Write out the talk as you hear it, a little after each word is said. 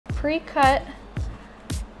pre-cut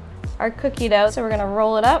our cookie dough. So we're gonna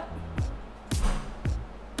roll it up.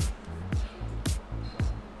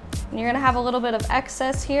 And you're gonna have a little bit of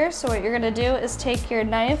excess here, so what you're gonna do is take your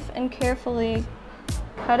knife and carefully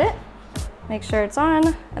cut it. Make sure it's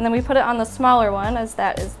on, and then we put it on the smaller one, as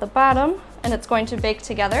that is the bottom, and it's going to bake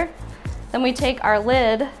together. Then we take our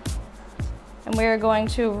lid, and we're going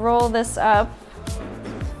to roll this up.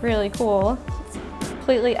 Really cool. It's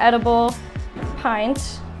completely edible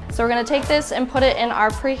pint. So we're gonna take this and put it in our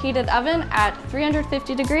preheated oven at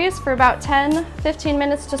 350 degrees for about 10-15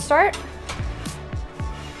 minutes to start.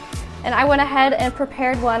 And I went ahead and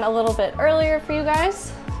prepared one a little bit earlier for you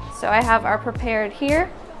guys. So I have our prepared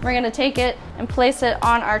here. We're gonna take it and place it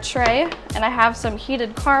on our tray, and I have some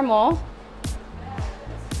heated caramel.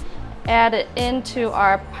 Add it into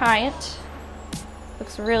our pint.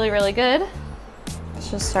 Looks really, really good.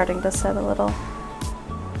 It's just starting to set a little.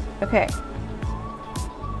 Okay.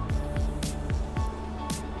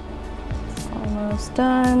 It's almost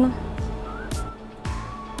done.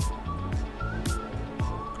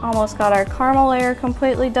 Almost got our caramel layer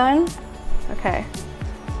completely done. Okay,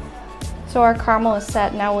 so our caramel is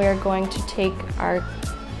set. Now we are going to take our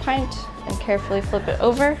pint and carefully flip it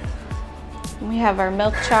over. And we have our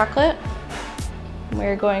milk chocolate.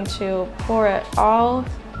 We're going to pour it all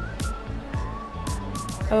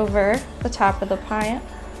over the top of the pint.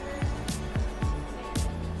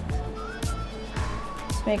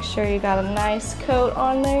 Just make sure you got a nice coat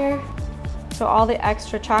on there. So all the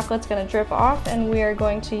extra chocolate's gonna drip off, and we are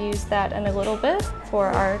going to use that in a little bit for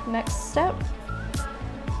our next step.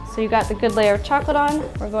 So you got the good layer of chocolate on.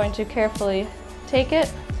 We're going to carefully take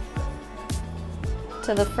it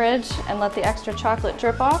to the fridge and let the extra chocolate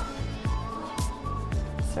drip off.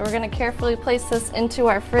 So we're gonna carefully place this into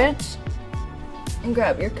our fridge and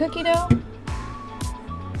grab your cookie dough,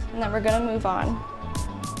 and then we're gonna move on.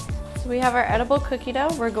 So we have our edible cookie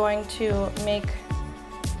dough. We're going to make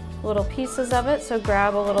little pieces of it. So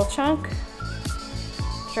grab a little chunk,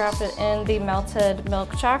 drop it in the melted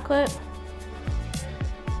milk chocolate.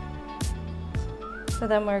 So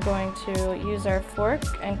then we're going to use our fork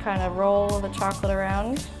and kind of roll the chocolate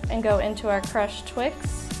around and go into our crushed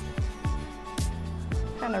TWIX.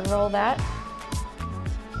 Kind of roll that.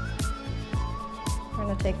 We're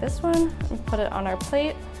gonna take this one and put it on our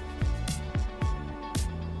plate.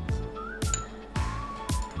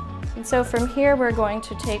 And so from here, we're going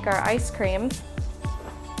to take our ice cream.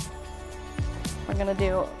 We're gonna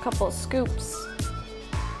do a couple of scoops.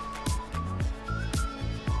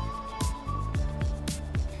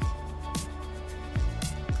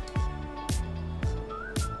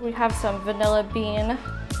 We have some vanilla bean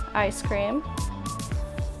ice cream.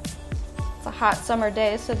 It's a hot summer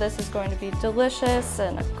day, so this is going to be delicious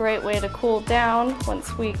and a great way to cool down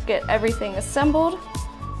once we get everything assembled.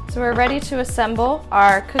 So we're ready to assemble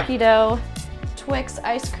our cookie dough TWIX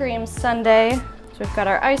ice cream sundae. So we've got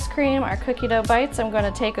our ice cream, our cookie dough bites. I'm going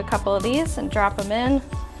to take a couple of these and drop them in.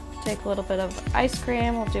 Take a little bit of ice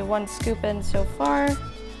cream. We'll do one scoop in so far.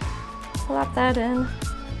 Plop that in.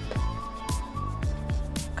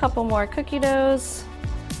 A couple more cookie doughs.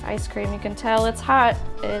 Ice cream, you can tell it's hot.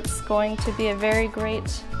 It's going to be a very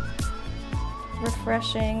great,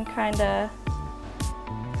 refreshing kind of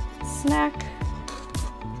snack.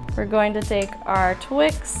 We're going to take our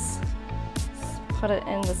TWIX, put it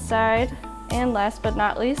in the side, and last but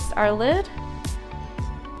not least, our lid.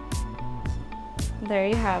 There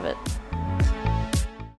you have it.